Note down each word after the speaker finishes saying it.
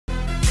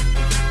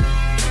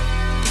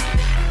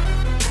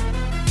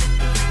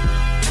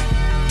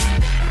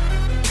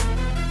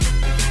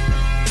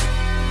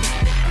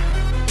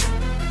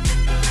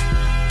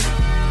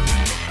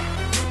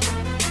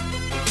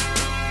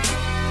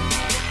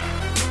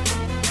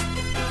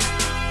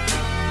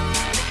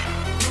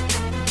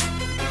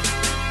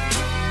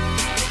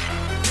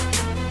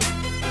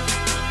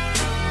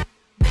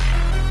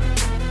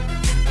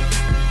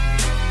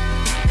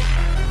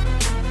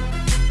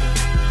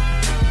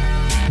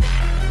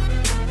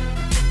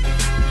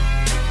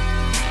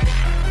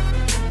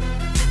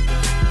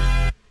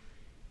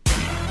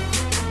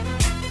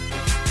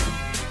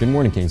Good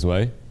morning,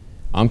 Kingsway.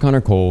 I'm Connor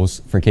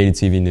Coles for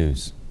KDTV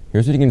News.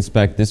 Here's what you can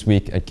expect this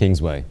week at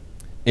Kingsway.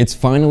 It's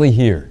finally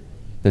here.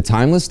 The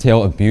timeless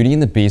tale of Beauty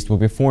and the Beast will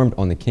be performed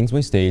on the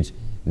Kingsway stage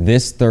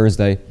this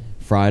Thursday,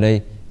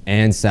 Friday,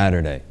 and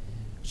Saturday.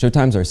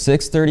 Showtimes are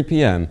 6:30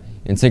 p.m.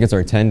 and tickets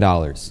are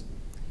 $10.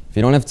 If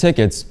you don't have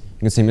tickets, you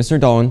can see Mr.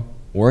 Dolan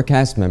or a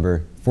cast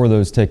member for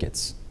those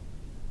tickets.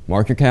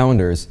 Mark your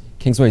calendars.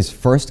 Kingsway's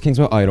first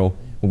Kingsway Idol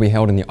will be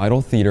held in the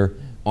Idol Theater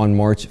on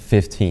March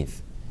 15th.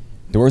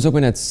 Doors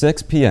open at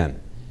 6 p.m.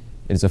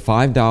 It is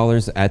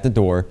 $5 at the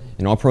door,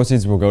 and all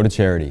proceeds will go to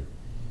charity.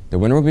 The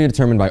winner will be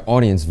determined by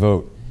audience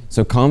vote,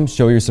 so come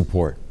show your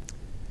support.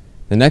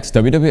 The next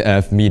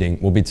WWF meeting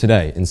will be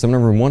today in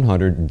Seminar Room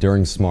 100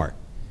 during SMART.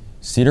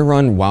 Cedar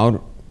Run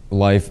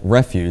Wildlife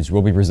Refuge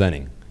will be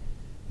presenting.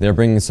 They are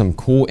bringing some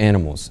cool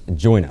animals.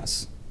 Join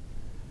us.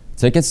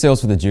 Ticket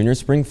sales for the Junior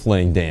Spring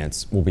Fling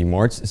Dance will be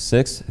March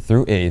 6th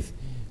through 8th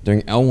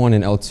during L1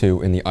 and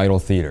L2 in the Idol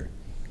Theater.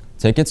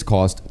 Tickets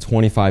cost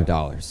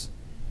 $25.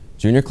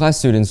 Junior class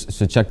students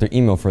should check their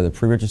email for the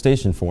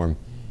pre-registration form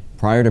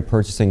prior to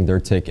purchasing their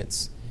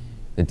tickets.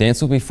 The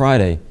dance will be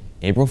Friday,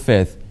 April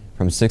 5th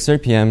from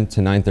 6:30 p.m.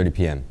 to 9:30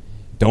 p.m.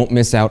 Don't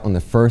miss out on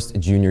the first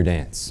junior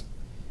dance.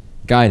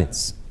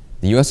 Guidance.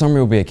 The U.S. Army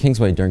will be at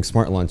Kingsway during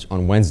Smart Lunch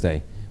on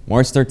Wednesday,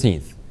 March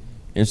 13th.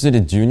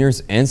 Interested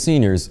juniors and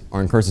seniors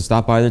are encouraged to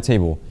stop by their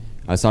table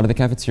outside of the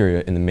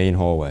cafeteria in the main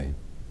hallway.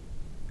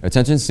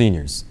 Attention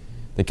seniors.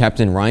 The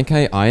Captain Ryan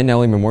K.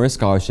 Iannelli Memorial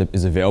Scholarship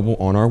is available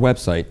on our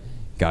website,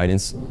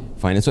 Guidance,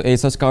 Financial Aid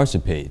 /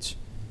 Scholarship page.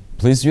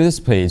 Please view this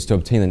page to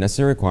obtain the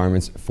necessary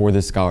requirements for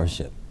this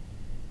scholarship.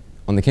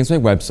 On the Kingsway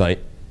website,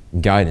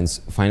 Guidance,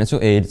 Financial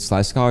Aid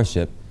 /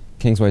 Scholarship,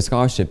 Kingsway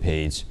Scholarship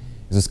page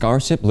is the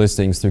scholarship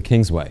listings through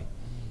Kingsway.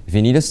 If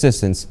you need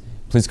assistance,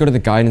 please go to the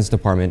Guidance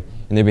department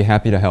and they'll be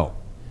happy to help.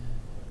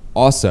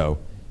 Also,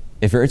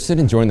 if you're interested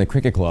in joining the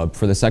cricket club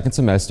for the second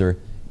semester,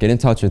 get in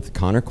touch with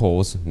Connor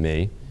Coles,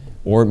 me,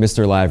 or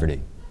Mr. Laverty.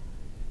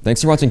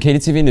 Thanks for watching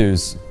KDTV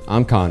News.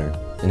 I'm Connor,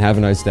 and have a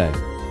nice day.